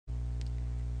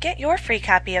Get your free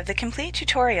copy of the complete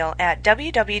tutorial at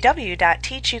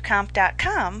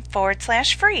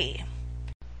www.teachucomp.com/free.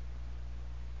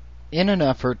 In an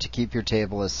effort to keep your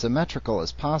table as symmetrical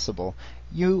as possible,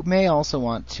 you may also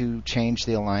want to change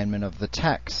the alignment of the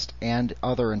text and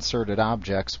other inserted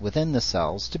objects within the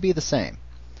cells to be the same.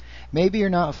 Maybe you're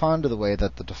not fond of the way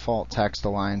that the default text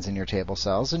aligns in your table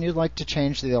cells and you'd like to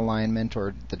change the alignment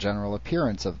or the general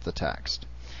appearance of the text.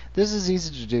 This is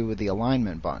easy to do with the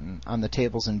Alignment button on the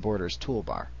Tables and Borders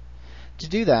toolbar. To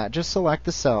do that, just select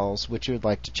the cells which you would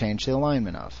like to change the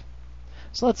alignment of.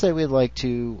 So let's say we'd like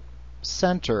to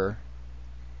center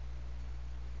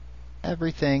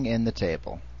everything in the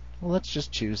table. Well, let's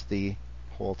just choose the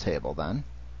whole table then.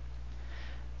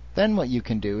 Then what you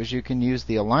can do is you can use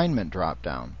the Alignment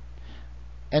drop-down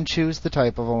and choose the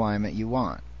type of alignment you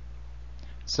want.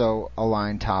 So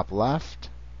align top left,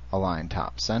 align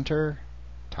top center,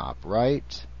 top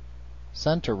right,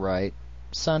 center,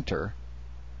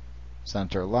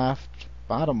 center left,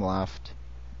 bottom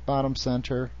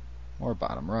center, or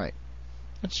bottom right.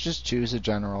 Let's just choose a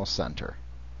general center.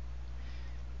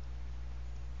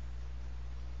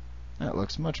 That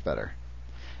looks much better.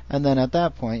 And then at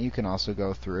that point you can also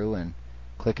go through and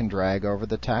click and drag over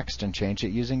the text and change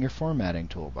it using your formatting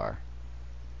toolbar.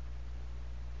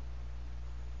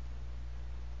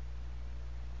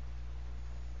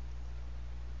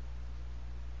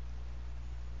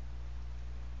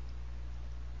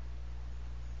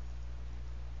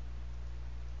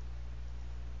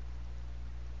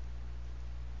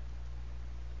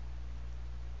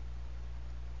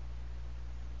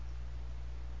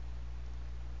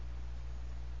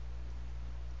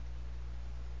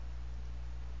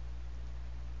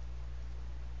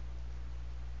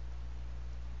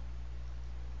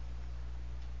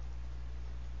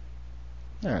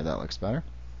 There, that looks better.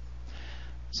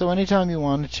 So anytime you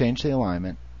want to change the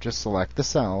alignment, just select the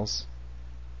cells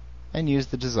and use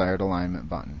the desired alignment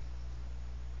button.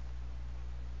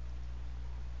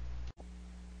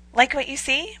 Like what you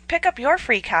see? Pick up your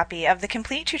free copy of the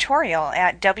complete tutorial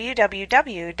at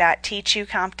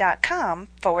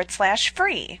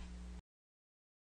www.teachucomp.com/free.